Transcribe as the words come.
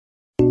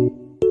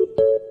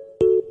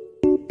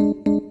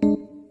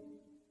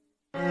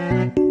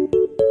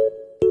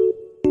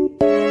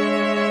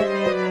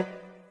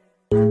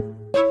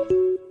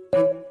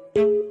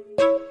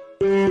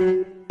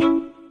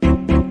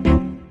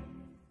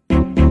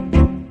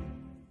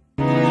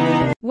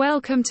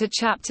Welcome to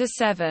Chapter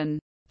 7.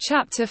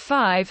 Chapter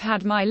 5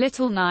 had my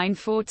little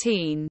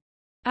 914.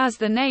 As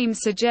the name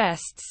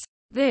suggests,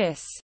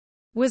 this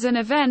was an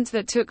event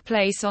that took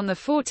place on the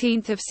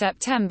 14th of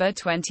September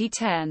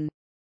 2010.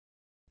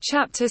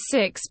 Chapter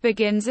 6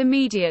 begins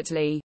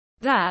immediately.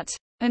 That,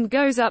 and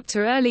goes up to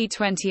early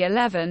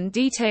 2011,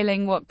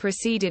 detailing what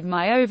preceded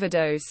my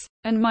overdose,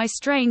 and my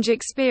strange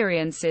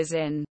experiences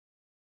in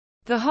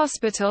the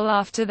hospital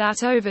after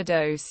that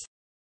overdose.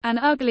 An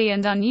ugly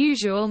and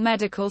unusual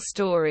medical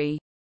story.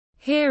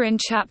 Here in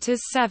chapters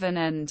 7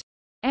 and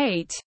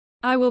 8,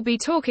 I will be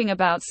talking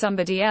about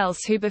somebody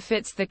else who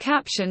befits the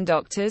caption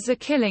 "Doctors are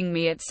killing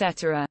me,"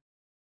 etc.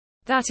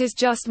 That is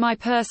just my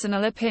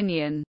personal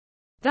opinion.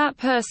 That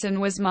person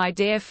was my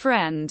dear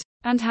friend,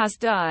 and has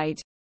died.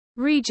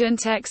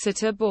 Regent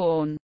Exeter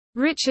born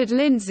Richard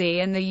Lindsay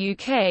in the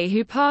UK,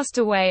 who passed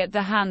away at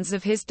the hands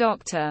of his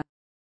doctor.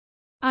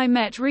 I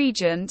met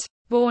Regent,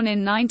 born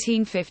in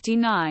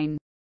 1959.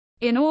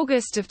 In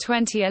August of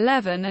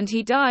 2011, and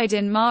he died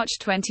in March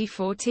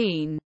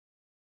 2014.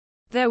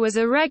 There was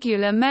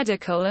irregular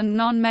medical and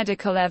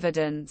non-medical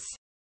evidence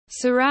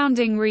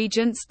surrounding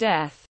Regent's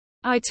death.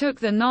 I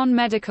took the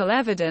non-medical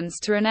evidence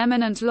to an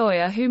eminent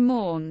lawyer who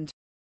mourned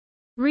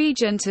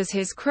Regent as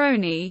his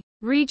crony.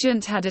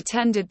 Regent had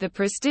attended the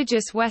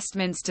prestigious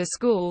Westminster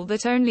school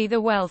that only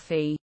the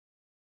wealthy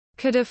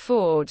could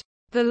afford.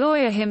 The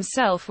lawyer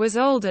himself was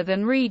older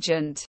than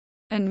Regent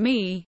and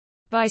me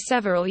by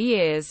several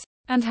years,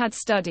 and had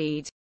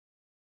studied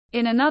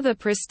in another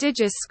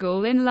prestigious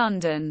school in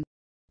London.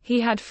 He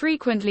had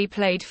frequently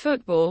played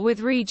football with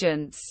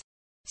Regent's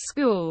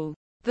school.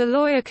 The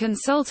lawyer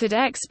consulted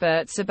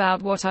experts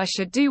about what I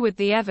should do with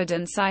the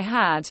evidence I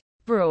had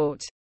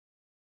brought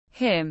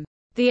him.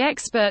 The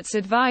experts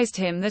advised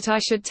him that I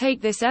should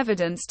take this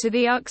evidence to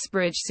the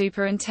Uxbridge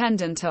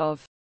Superintendent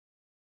of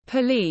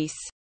Police,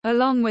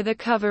 along with a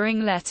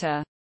covering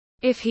letter.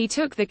 If he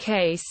took the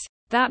case,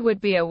 that would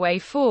be a way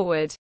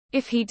forward.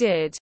 If he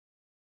did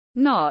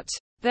not,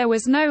 there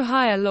was no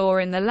higher law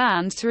in the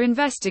land to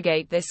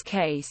investigate this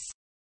case.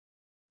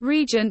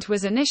 Regent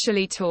was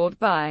initially taught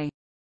by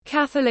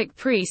Catholic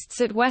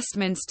priests at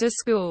Westminster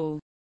School.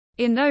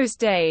 In those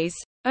days,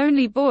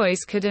 only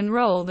boys could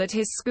enroll at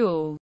his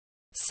school.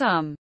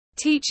 Some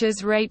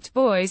teachers raped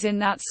boys in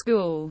that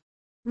school.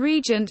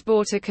 Regent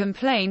brought a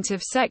complaint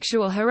of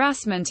sexual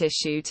harassment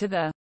issue to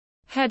the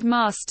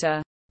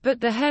headmaster. But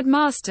the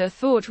headmaster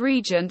thought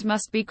Regent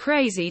must be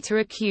crazy to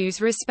accuse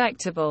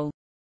respectable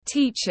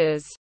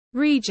teachers.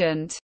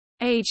 Regent,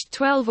 aged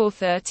 12 or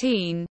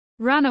 13,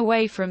 ran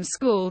away from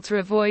school to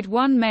avoid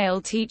one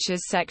male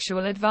teacher's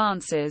sexual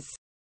advances.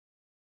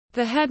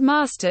 The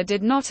headmaster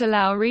did not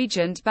allow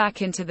Regent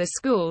back into the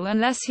school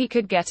unless he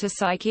could get a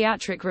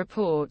psychiatric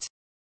report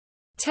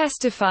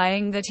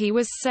testifying that he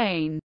was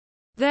sane.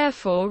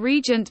 Therefore,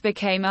 Regent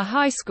became a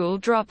high school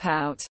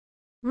dropout.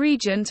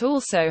 Regent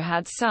also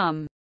had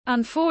some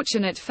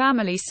unfortunate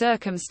family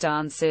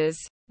circumstances,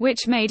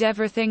 which made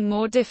everything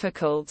more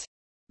difficult.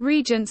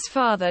 Regent's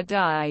father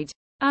died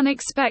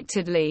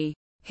unexpectedly.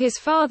 His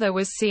father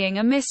was seeing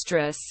a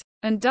mistress,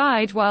 and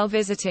died while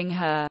visiting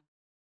her.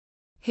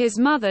 His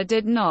mother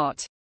did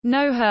not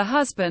know her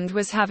husband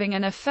was having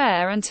an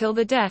affair until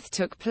the death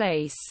took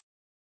place.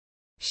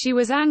 She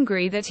was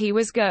angry that he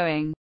was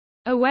going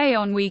away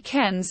on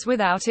weekends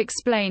without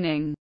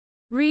explaining.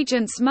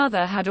 Regent's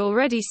mother had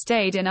already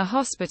stayed in a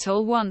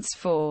hospital once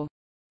for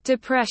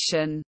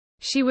depression.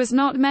 She was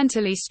not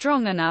mentally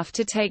strong enough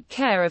to take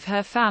care of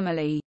her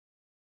family.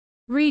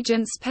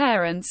 Regent's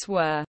parents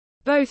were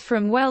both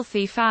from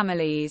wealthy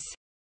families.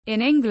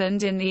 In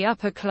England, in the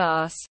upper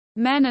class,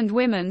 men and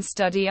women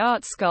study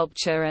art,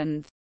 sculpture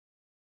and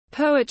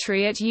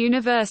poetry at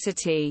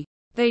university.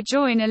 They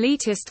join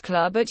elitist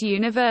club at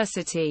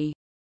university.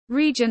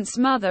 Regent's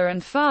mother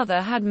and father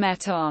had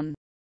met on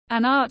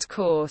an art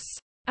course.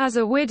 As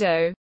a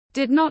widow,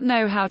 did not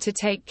know how to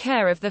take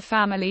care of the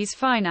family's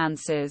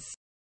finances.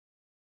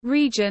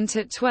 Regent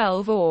at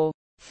 12 or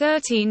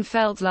 13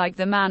 felt like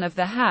the man of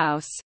the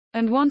house,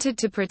 and wanted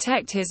to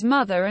protect his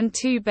mother and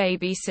two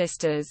baby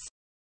sisters.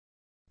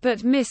 But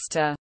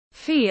Mr.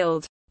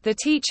 Field, the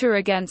teacher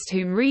against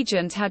whom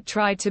Regent had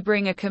tried to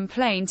bring a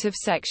complaint of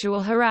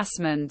sexual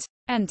harassment,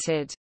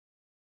 entered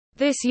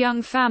this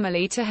young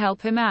family to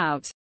help him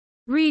out.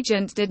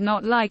 Regent did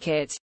not like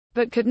it,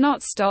 but could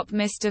not stop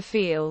Mr.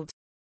 Field.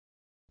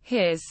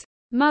 His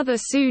mother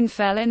soon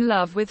fell in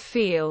love with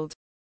Field.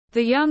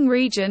 The young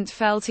Regent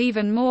felt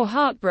even more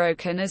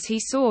heartbroken as he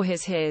saw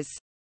his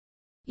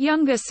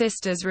younger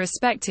sisters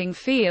respecting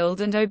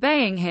Field and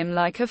obeying him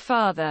like a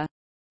father.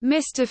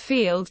 Mr.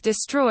 Field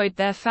destroyed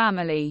their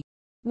family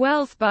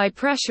wealth by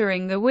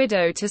pressuring the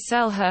widow to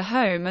sell her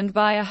home and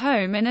buy a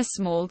home in a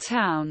small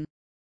town.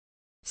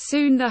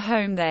 Soon the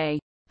home they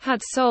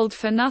had sold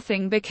for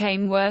nothing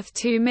became worth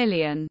 $2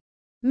 million.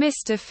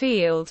 Mr.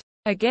 Field,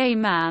 a gay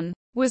man,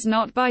 was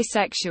not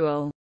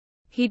bisexual.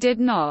 He did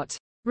not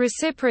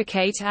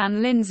reciprocate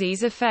Anne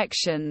Lindsay's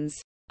affections.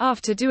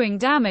 After doing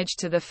damage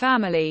to the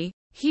family,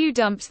 Hugh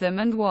dumped them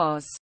and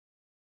was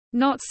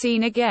not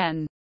seen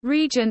again.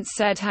 Regent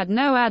said had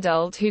no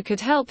adult who could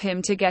help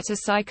him to get a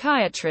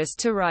psychiatrist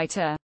to write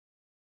a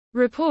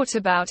report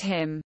about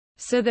him,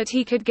 so that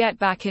he could get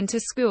back into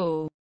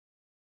school.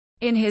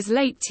 In his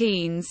late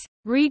teens,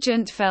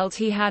 Regent felt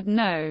he had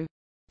no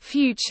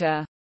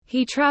future.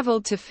 He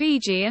traveled to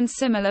Fiji and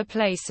similar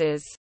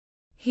places.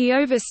 He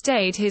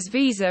overstayed his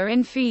visa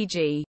in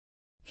Fiji.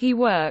 He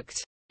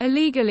worked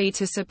illegally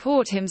to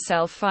support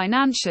himself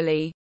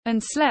financially,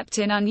 and slept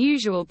in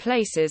unusual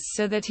places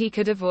so that he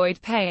could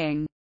avoid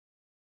paying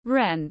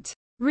rent.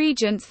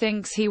 Regent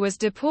thinks he was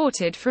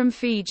deported from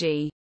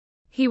Fiji.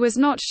 He was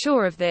not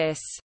sure of this,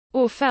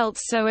 or felt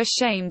so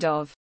ashamed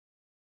of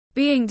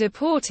being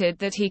deported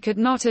that he could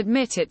not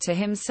admit it to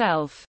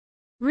himself.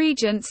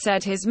 Regent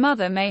said his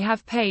mother may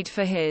have paid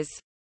for his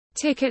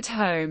ticket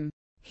home.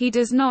 He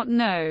does not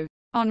know.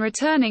 On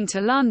returning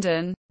to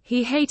London,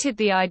 he hated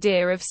the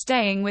idea of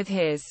staying with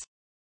his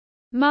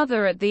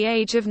mother at the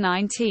age of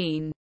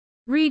 19.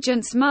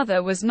 Regent's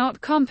mother was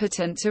not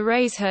competent to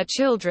raise her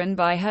children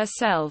by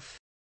herself.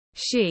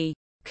 She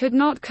could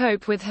not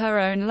cope with her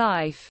own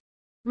life.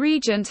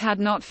 Regent had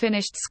not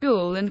finished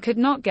school and could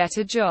not get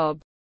a job.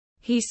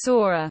 He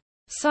saw a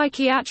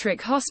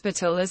psychiatric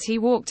hospital as he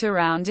walked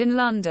around in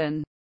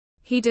London.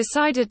 He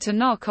decided to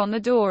knock on the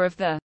door of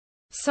the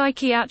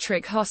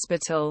psychiatric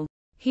hospital.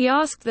 He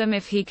asked them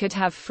if he could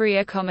have free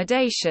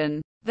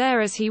accommodation there,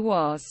 as he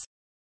was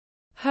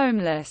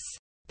homeless.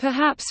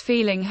 Perhaps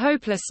feeling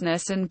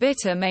hopelessness and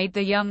bitter made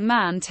the young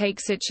man take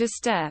such a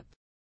step.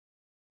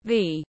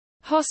 The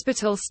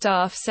hospital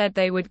staff said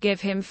they would give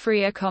him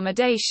free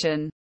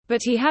accommodation,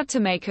 but he had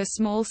to make a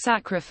small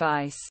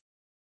sacrifice.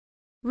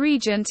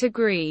 Regent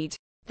agreed.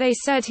 They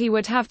said he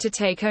would have to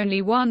take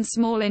only one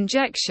small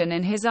injection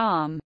in his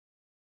arm.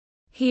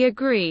 He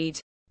agreed.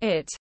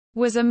 It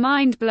was a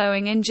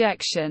mind-blowing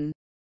injection.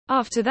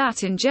 After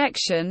that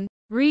injection,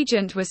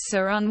 Regent was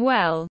so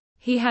unwell,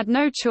 he had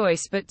no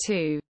choice but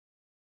to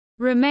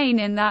remain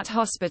in that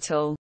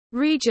hospital.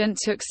 Regent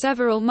took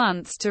several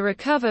months to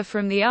recover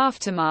from the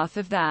aftermath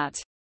of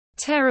that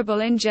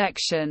terrible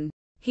injection.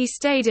 He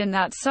stayed in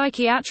that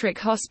psychiatric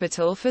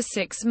hospital for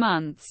 6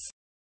 months.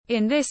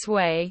 In this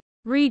way,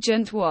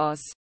 Regent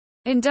was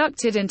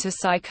inducted into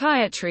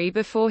psychiatry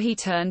before he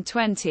turned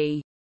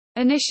 20.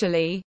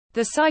 Initially,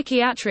 the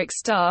psychiatric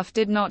staff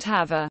did not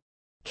have a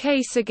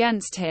case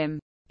against him.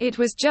 It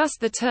was just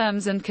the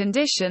terms and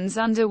conditions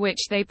under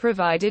which they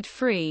provided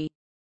free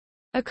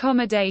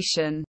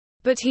accommodation.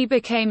 But he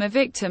became a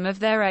victim of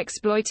their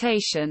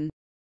exploitation.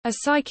 A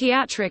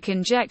psychiatric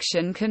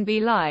injection can be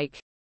like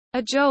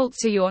a jolt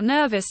to your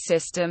nervous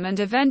system, and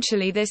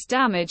eventually this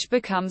damage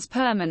becomes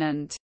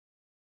permanent.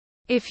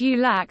 If you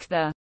lack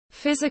the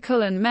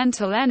physical and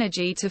mental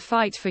energy to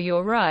fight for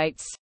your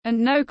rights, and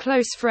no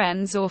close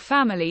friends or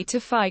family to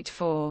fight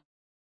for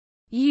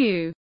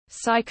you,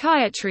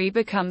 psychiatry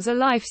becomes a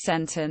life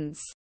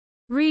sentence.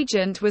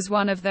 Regent was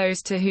one of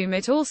those to whom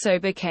it also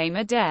became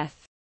a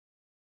death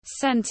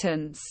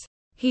sentence.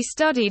 He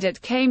studied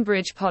at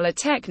Cambridge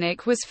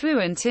Polytechnic, was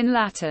fluent in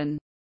Latin.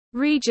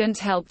 Regent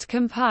helped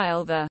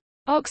compile the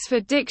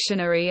Oxford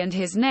Dictionary, and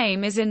his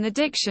name is in the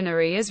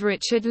dictionary as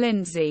Richard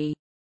Lindsay.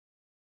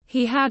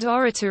 He had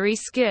oratory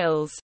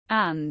skills,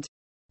 and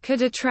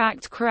could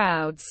attract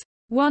crowds.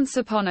 Once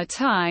upon a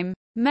time,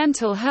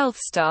 mental health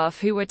staff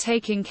who were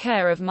taking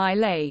care of my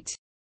late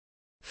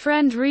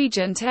friend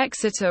Regent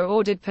Exeter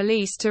ordered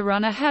police to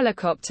run a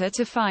helicopter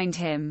to find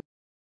him.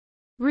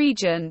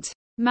 Regent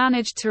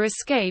managed to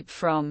escape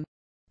from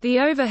the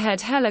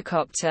overhead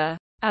helicopter,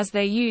 as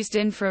they used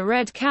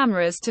infrared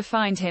cameras to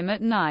find him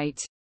at night.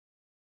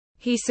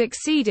 He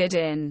succeeded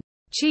in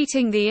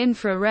cheating the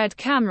infrared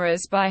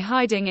cameras by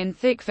hiding in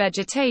thick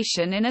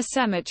vegetation in a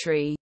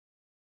cemetery.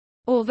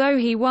 Although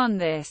he won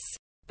this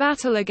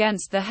battle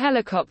against the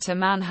helicopter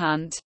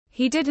manhunt,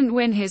 he didn't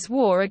win his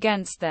war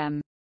against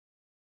them.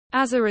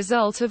 As a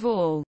result of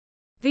all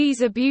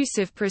these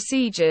abusive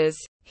procedures,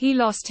 he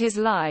lost his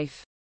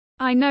life.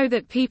 I know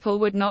that people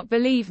would not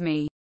believe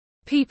me.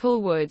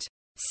 People would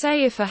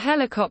say if a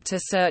helicopter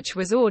search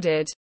was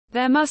ordered,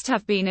 there must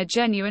have been a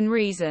genuine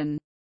reason.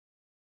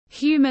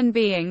 Human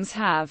beings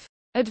have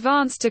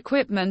advanced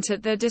equipment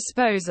at their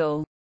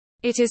disposal.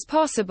 It is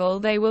possible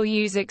they will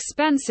use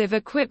expensive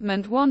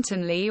equipment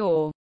wantonly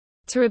or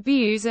to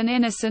abuse an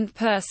innocent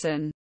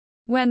person.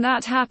 When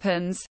that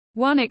happens,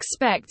 one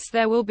expects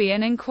there will be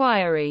an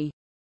inquiry.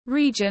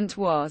 Regent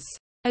was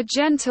a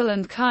gentle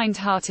and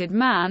kind-hearted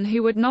man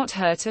who would not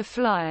hurt a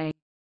fly.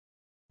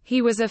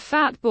 He was a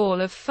fat ball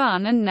of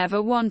fun and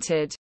never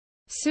wanted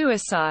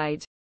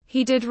suicide.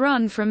 He did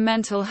run from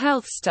mental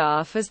health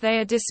staff as they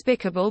are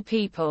despicable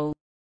people.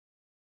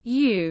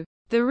 You,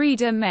 the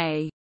reader,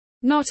 may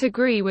not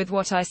agree with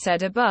what I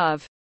said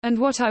above, and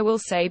what I will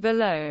say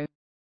below.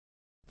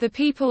 The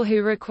people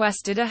who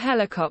requested a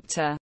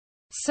helicopter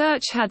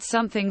search had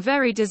something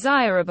very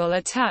desirable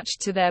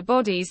attached to their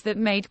bodies that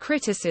made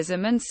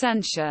criticism and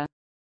censure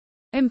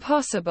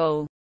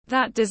impossible.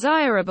 That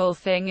desirable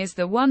thing is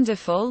the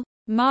wonderful,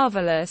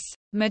 marvelous,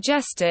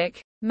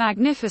 majestic,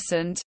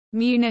 magnificent,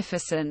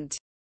 munificent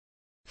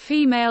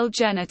female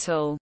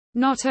genital.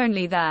 Not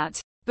only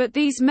that, but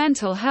these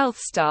mental health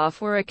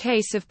staff were a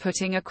case of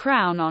putting a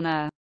crown on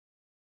a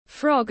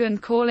frog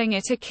and calling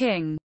it a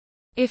king.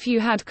 If you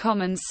had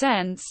common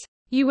sense,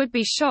 you would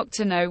be shocked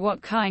to know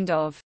what kind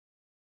of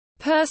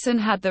person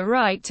had the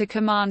right to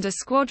command a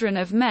squadron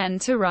of men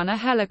to run a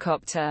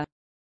helicopter.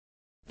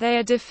 They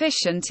are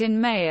deficient in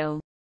male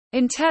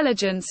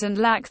intelligence and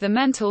lack the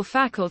mental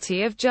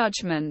faculty of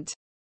judgment.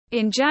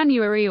 In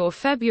January or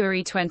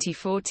February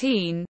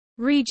 2014,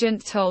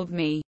 Regent told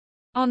me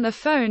on the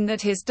phone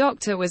that his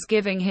doctor was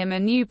giving him a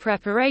new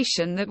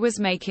preparation that was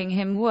making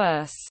him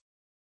worse.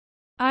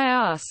 I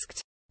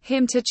asked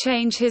him to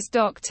change his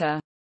doctor.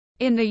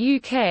 In the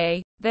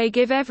UK, they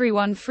give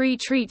everyone free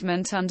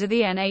treatment under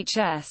the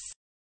NHS.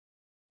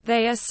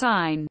 They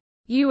assign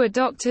you a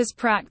doctor's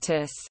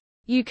practice.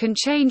 You can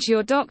change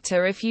your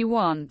doctor if you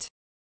want.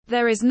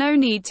 There is no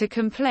need to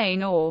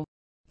complain or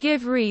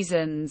give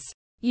reasons.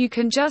 You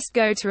can just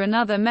go to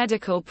another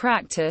medical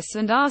practice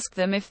and ask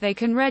them if they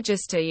can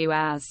register you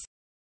as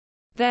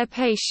their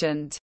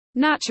patient.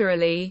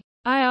 Naturally,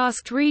 I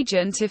asked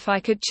Regent if I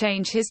could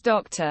change his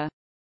doctor.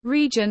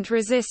 Regent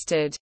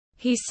resisted.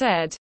 He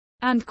said,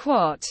 and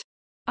quote,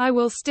 "I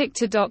will stick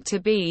to Dr.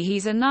 B,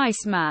 he's a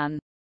nice man."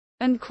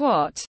 And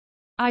quote.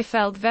 I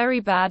felt very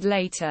bad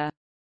later.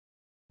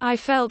 I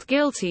felt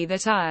guilty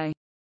that I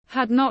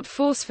had not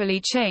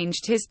forcefully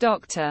changed his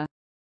doctor.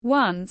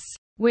 Once,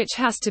 which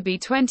has to be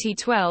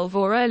 2012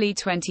 or early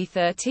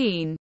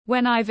 2013,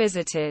 when I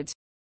visited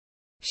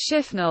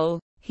Shifnal,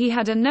 he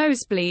had a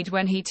nosebleed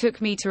when he took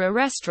me to a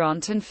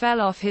restaurant and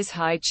fell off his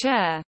high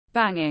chair,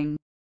 banging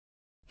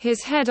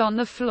his head on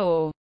the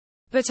floor.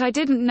 But I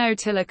didn't know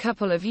till a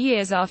couple of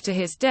years after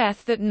his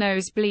death that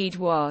nosebleed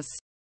was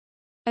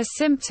a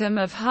symptom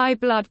of high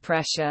blood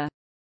pressure.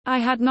 I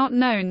had not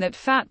known that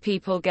fat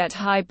people get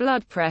high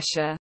blood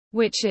pressure,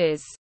 which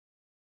is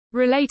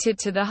related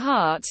to the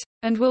heart,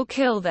 and will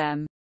kill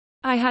them.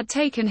 I had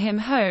taken him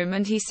home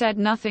and he said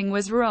nothing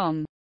was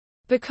wrong.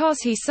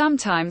 Because he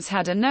sometimes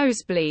had a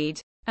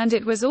nosebleed, and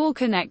it was all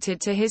connected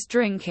to his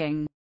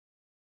drinking.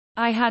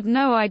 I had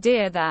no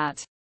idea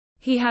that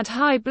he had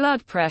high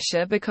blood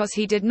pressure because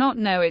he did not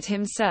know it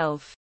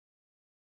himself.